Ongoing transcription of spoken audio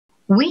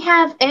We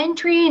have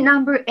entry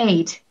number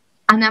 8,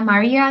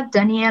 Anamaria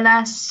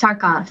Daniela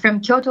Sarca from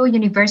Kyoto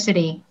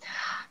University.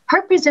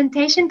 Her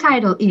presentation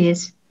title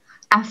is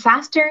A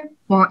Faster,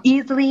 More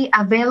Easily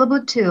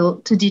Available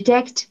Tool to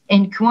Detect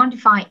and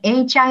Quantify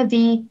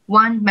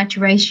HIV-1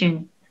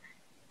 Maturation.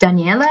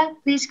 Daniela,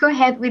 please go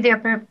ahead with your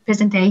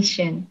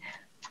presentation.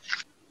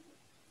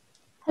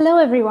 Hello,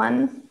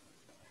 everyone.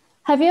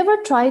 Have you ever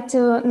tried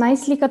to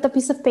nicely cut a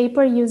piece of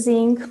paper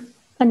using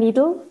a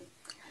needle?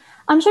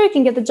 I'm sure you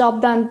can get the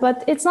job done,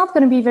 but it's not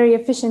going to be very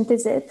efficient,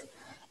 is it?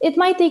 It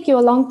might take you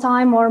a long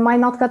time or might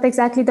not cut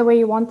exactly the way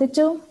you want it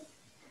to.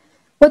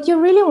 What you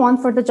really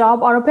want for the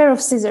job are a pair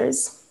of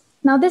scissors.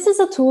 Now, this is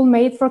a tool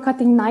made for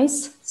cutting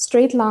nice,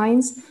 straight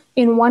lines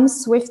in one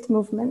swift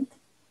movement.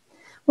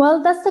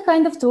 Well, that's the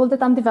kind of tool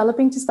that I'm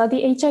developing to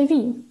study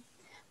HIV,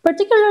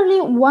 particularly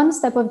one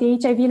step of the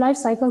HIV life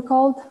cycle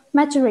called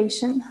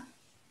maturation.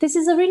 This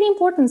is a really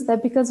important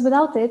step because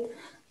without it,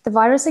 the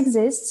virus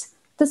exists,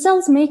 the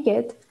cells make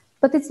it,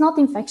 but it's not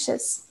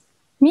infectious,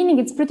 meaning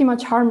it's pretty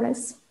much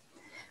harmless.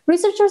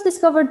 Researchers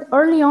discovered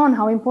early on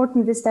how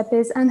important this step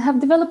is and have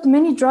developed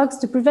many drugs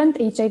to prevent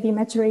HIV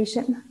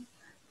maturation.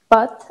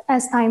 But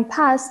as time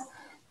passed,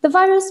 the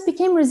virus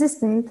became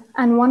resistant,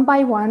 and one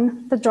by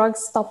one, the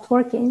drugs stopped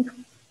working.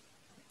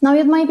 Now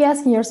you might be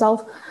asking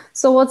yourself,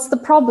 so what's the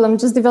problem?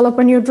 Just develop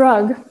a new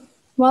drug.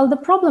 Well, the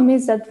problem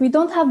is that we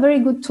don't have very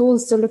good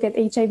tools to look at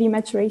HIV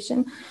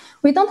maturation.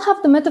 We don't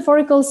have the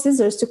metaphorical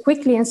scissors to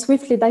quickly and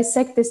swiftly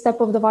dissect this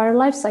step of the viral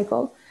life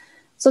cycle.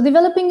 So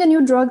developing a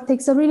new drug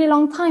takes a really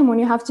long time when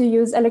you have to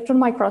use electron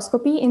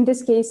microscopy, in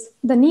this case,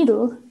 the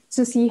needle,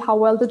 to see how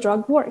well the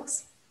drug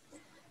works.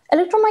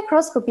 Electron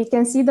microscopy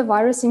can see the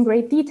virus in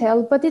great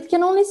detail, but it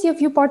can only see a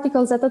few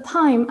particles at a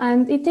time,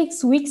 and it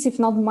takes weeks, if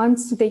not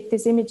months, to take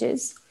these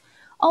images.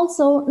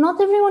 Also, not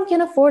everyone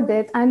can afford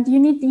it, and you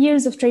need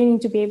years of training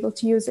to be able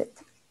to use it.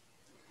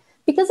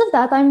 Because of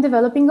that, I'm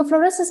developing a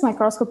fluorescence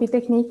microscopy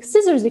technique,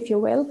 scissors if you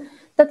will,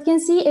 that can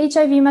see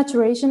HIV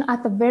maturation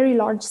at a very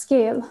large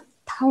scale,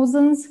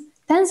 thousands,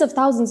 tens of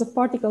thousands of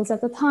particles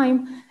at a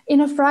time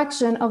in a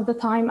fraction of the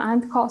time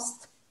and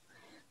cost.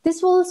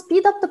 This will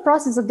speed up the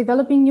process of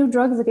developing new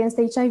drugs against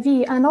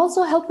HIV and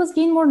also help us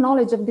gain more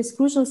knowledge of this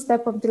crucial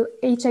step of the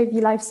HIV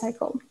life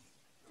cycle.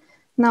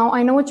 Now,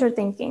 I know what you're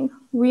thinking.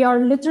 We are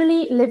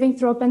literally living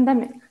through a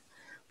pandemic.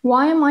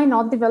 Why am I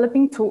not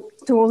developing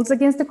tools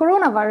against the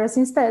coronavirus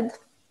instead?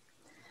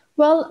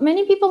 Well,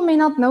 many people may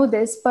not know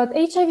this, but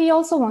HIV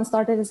also once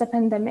started as a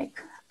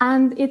pandemic,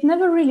 and it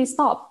never really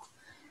stopped.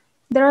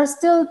 There are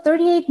still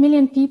 38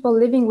 million people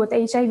living with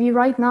HIV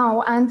right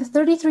now, and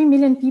 33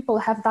 million people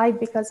have died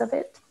because of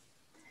it.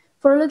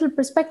 For a little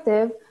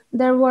perspective,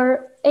 there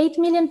were 8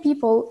 million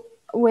people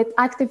with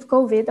active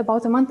COVID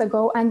about a month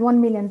ago and 1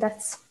 million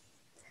deaths.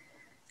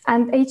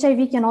 And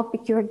HIV cannot be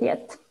cured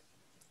yet.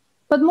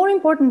 But more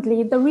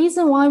importantly, the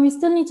reason why we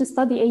still need to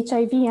study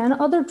HIV and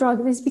other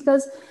drugs is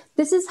because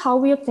this is how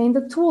we obtain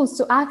the tools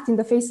to act in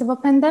the face of a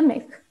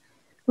pandemic.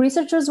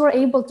 Researchers were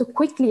able to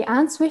quickly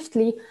and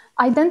swiftly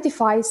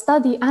identify,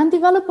 study, and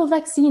develop a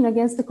vaccine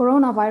against the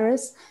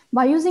coronavirus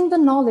by using the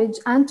knowledge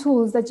and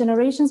tools that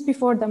generations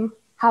before them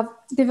have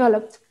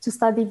developed to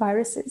study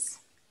viruses.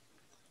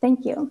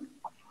 Thank you.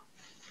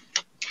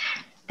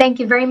 Thank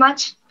you very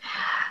much.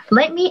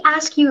 Let me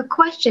ask you a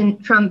question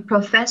from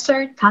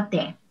Professor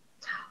Tate.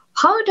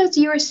 How does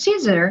your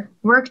scissor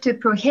work to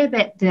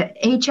prohibit the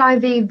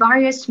HIV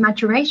virus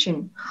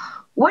maturation?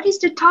 What is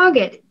the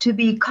target to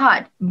be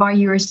cut by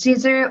your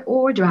scissor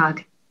or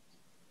drug?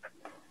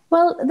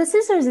 Well, the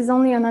scissors is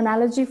only an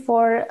analogy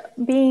for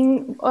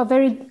being a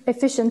very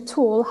efficient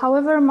tool.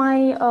 However,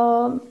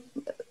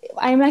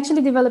 I'm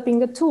actually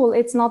developing a tool.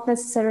 It's not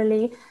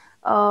necessarily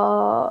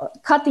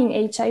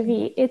cutting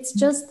HIV. It's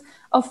just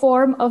a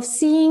form of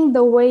seeing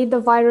the way the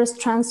virus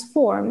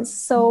transforms.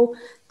 So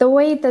the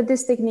way that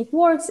this technique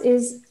works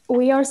is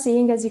we are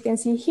seeing, as you can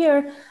see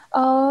here,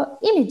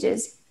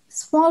 images,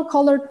 small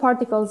colored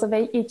particles of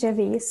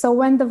HIV. So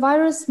when the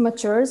virus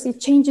matures,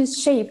 it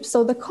changes shape.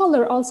 So the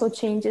color also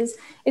changes.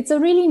 It's a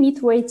really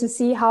neat way to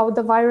see how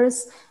the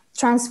virus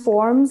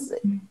transforms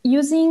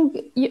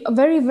using a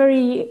very,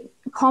 very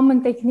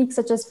common techniques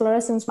such as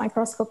fluorescence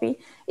microscopy.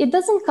 It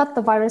doesn't cut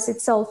the virus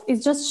itself.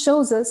 It just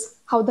shows us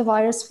how the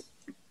virus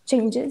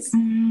changes.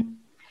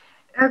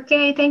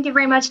 Okay, thank you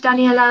very much,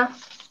 Daniela.